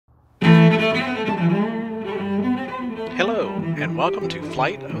Hello, and welcome to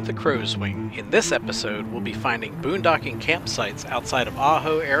Flight of the CrowsWing. In this episode, we'll be finding boondocking campsites outside of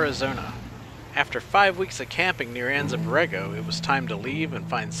Ajo, Arizona. After 5 weeks of camping near Anza Borrego, it was time to leave and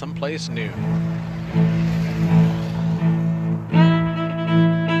find someplace new.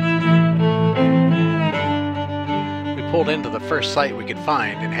 We pulled into the first site we could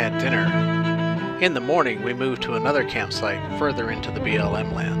find and had dinner. In the morning, we moved to another campsite further into the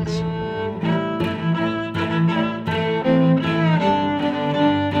BLM lands.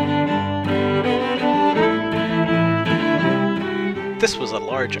 This was a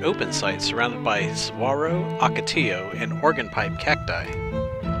large open site surrounded by saguaro, ocotillo, and organ pipe cacti.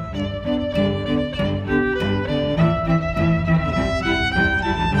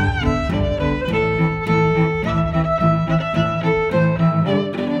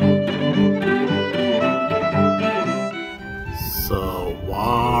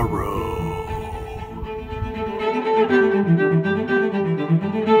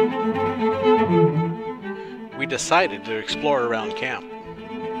 Saguaro. We decided to explore around camp.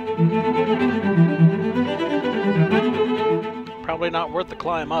 Probably not worth the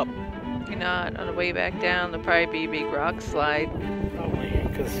climb up. You're not. On the way back down, there'll probably be a big rock slide. Probably,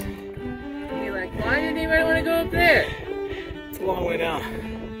 because You're like, why didn't anybody want to go up there? it's a long way down.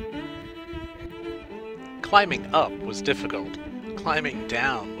 Climbing up was difficult. Climbing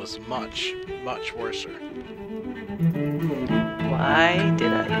down was much, much worse. Why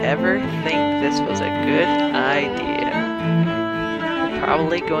did I ever think this was a good idea? I'm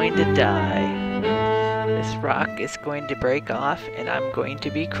probably going to die. This rock is going to break off and I'm going to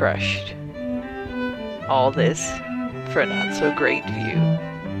be crushed. All this for a not so great view.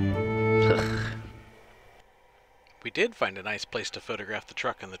 Ugh. We did find a nice place to photograph the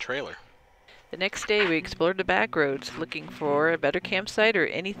truck and the trailer. The next day we explored the back roads looking for a better campsite or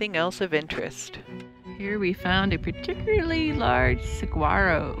anything else of interest. Here we found a particularly large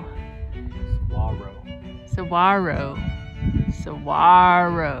saguaro. Saguaro.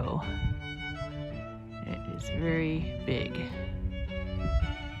 It is very big.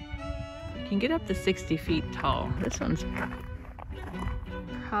 You can get up to 60 feet tall. This one's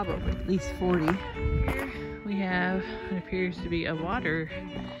probably at least 40. Here we have what appears to be a water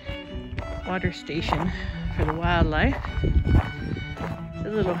station for the wildlife. It's a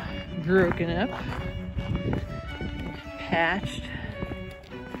little broken up, patched,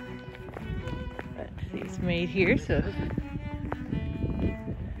 but it's made here, so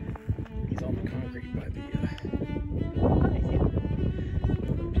He's on the concrete by the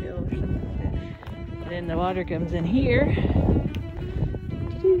and then the water comes in here,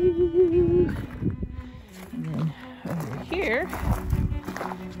 and then over here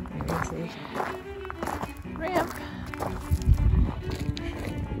there's a ramp,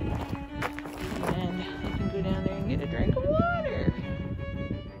 and you can go down there and get a drink of water.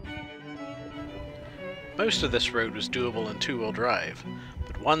 Most of this road was doable in two-wheel drive,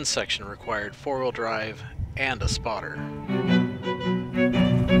 but one section required four-wheel drive and a spotter.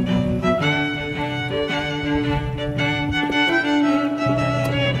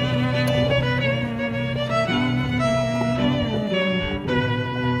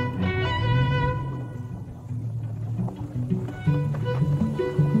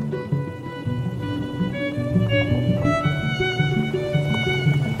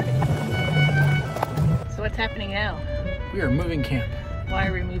 What's happening now? We are moving camp Why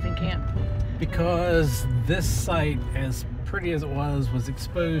are we moving camp? because this site, as pretty as it was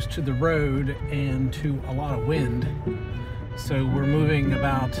exposed to the road and to a lot of wind. So we're moving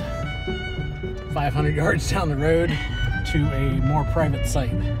about 500 yards down the road to a more private site.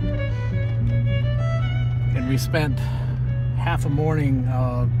 And we spent half a morning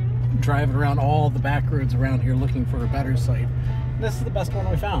driving around all the back roads around here looking for a better site. And this is the best one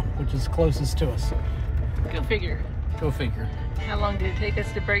we found, which is closest to us. Go figure. Go figure. How long did it take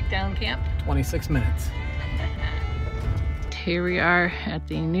us to break down camp? 26 minutes. Here we are at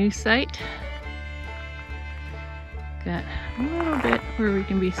the new site. Got a little bit where we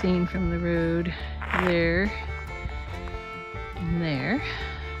can be seen from the road there and there.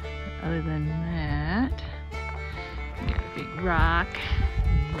 But other than that, we got a big rock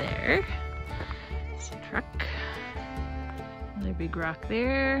there. It's a truck. Another big rock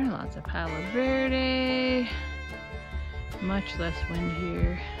there. Lots of Palo Verde. Much less wind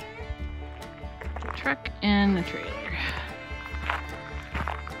here. The truck and the trailer.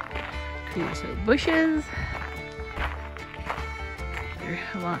 Creosote bushes. There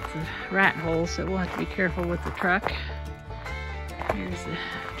are lots of rat holes, so we'll have to be careful with the truck. Here's the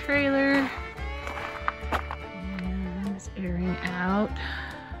trailer. And it's airing out.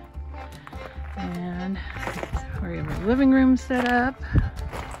 And we have our living room set up.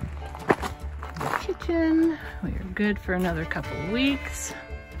 The kitchen. We are good for another couple of weeks.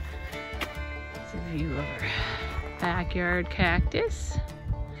 It's a view of our backyard cactus.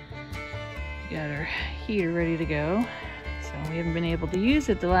 We got our heater ready to go. So we haven't been able to use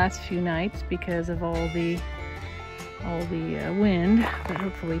it the last few nights because of all the wind, but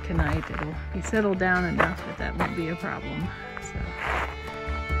hopefully tonight it'll be settled down enough that won't be a problem. So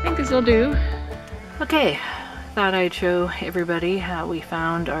I think this will do. Okay, thought I'd show everybody how we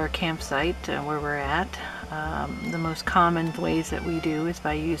found our campsite, where we're at. The most common ways that we do is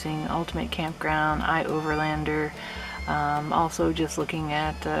by using Ultimate Campground, iOverlander, also just looking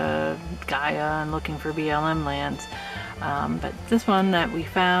at Gaia and looking for BLM lands. But this one that we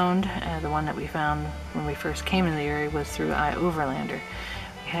found, the one that we found when we first came in the area, was through iOverlander.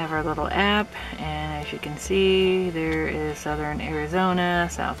 We have our little app, and as you can see, there is southern Arizona,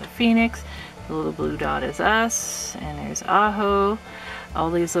 south of Phoenix. The little blue dot is us, and there's Ajo. All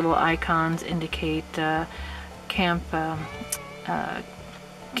these little icons indicate campsites.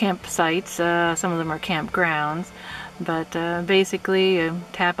 Some of them are campgrounds. But basically, you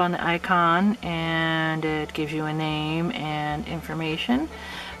tap on the icon and it gives you a name and information.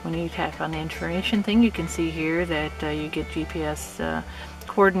 When you tap on the information thing, you can see here that you get GPS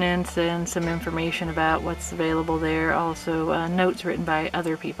coordinates and some information about what's available there. Also notes written by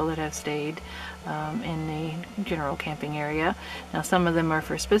other people that have stayed in the general camping area. Now some of them are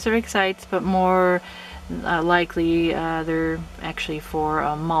for specific sites, but more likely they're actually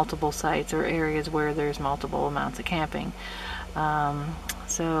for multiple sites or areas where there's multiple amounts of camping.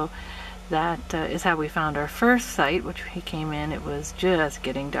 So that is how we found our first site, which we came in. It was just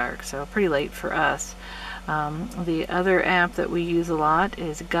getting dark, so pretty late for us. The other app that we use a lot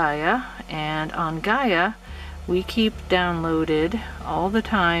is Gaia, and on Gaia we keep downloaded all the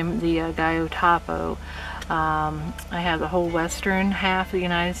time the Gaia topo. I have the whole western half of the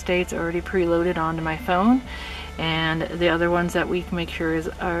United States already preloaded onto my phone, and the other ones that we make sure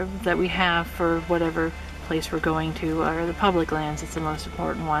that we have for whatever place we're going to are the public lands. It's the most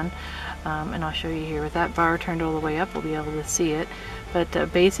important one, and I'll show you here. With that bar turned all the way up, we'll be able to see it.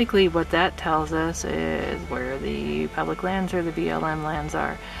 But basically what that tells us is where the public lands or the BLM lands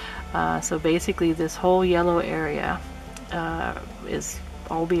are. So basically this whole yellow area is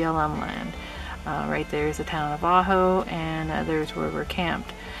all BLM land. Right there is the town of Ajo, and there's where we're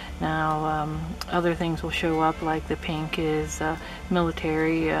camped. Now other things will show up, like the pink is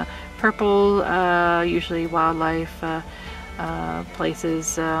military, purple usually wildlife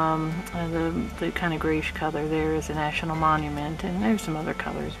places, the kind of grayish color there is a national monument, and there's some other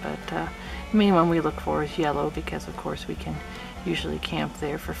colors, but the main one we look for is yellow because of course we can usually camp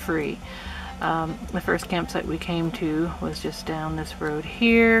there for free. The first campsite we came to was just down this road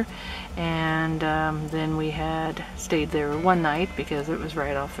here, and then we had stayed there one night because it was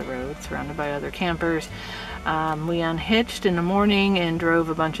right off the road, surrounded by other campers. We unhitched in the morning and drove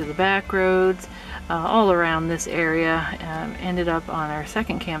a bunch of the back roads all around this area. Ended up on our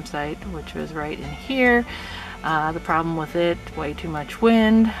second campsite, which was right in here. The problem with it, way too much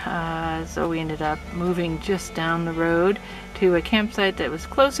wind, so we ended up moving just down the road to a campsite that was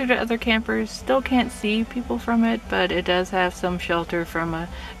closer to other campers. Still can't see people from it, but it does have some shelter from a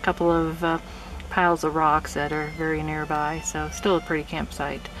couple of piles of rocks that are very nearby, so still a pretty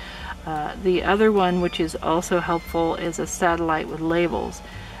campsite. The other one, which is also helpful, is a satellite with labels.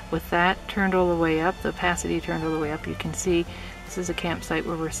 With that turned all the way up, the opacity turned all the way up, you can see this is a campsite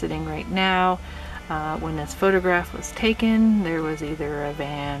where we're sitting right now. When this photograph was taken, there was either a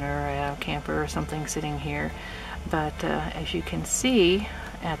van or a camper or something sitting here. But as you can see,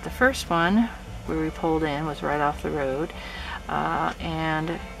 at the first one where we pulled in was right off the road,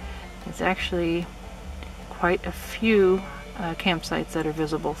 and it's actually quite a few campsites that are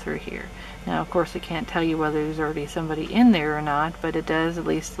visible through here. Now of course I can't tell you whether there's already somebody in there or not, but it does at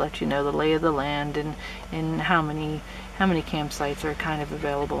least let you know the lay of the land and how many campsites are kind of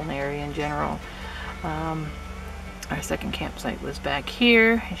available in the area in general. Our second campsite was back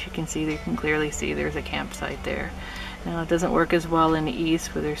here. As you can see, you can clearly see there's a campsite there. Now it doesn't work as well in the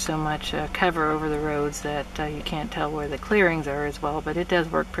east where there's so much cover over the roads that you can't tell where the clearings are as well, but it does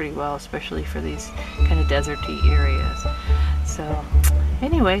work pretty well, especially for these kind of deserty areas. So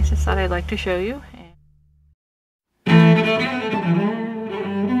anyways, just thought I'd like to show you.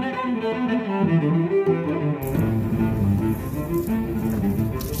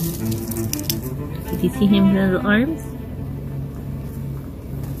 Did you see him with the arms?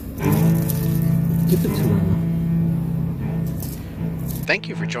 Give it to him. Thank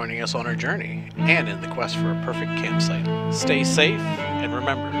you for joining us on our journey and in the quest for a perfect campsite. Stay safe And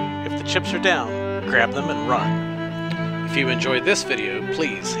remember, if the chips are down, grab them and run. If you enjoyed this video,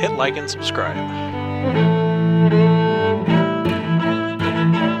 please hit like and subscribe.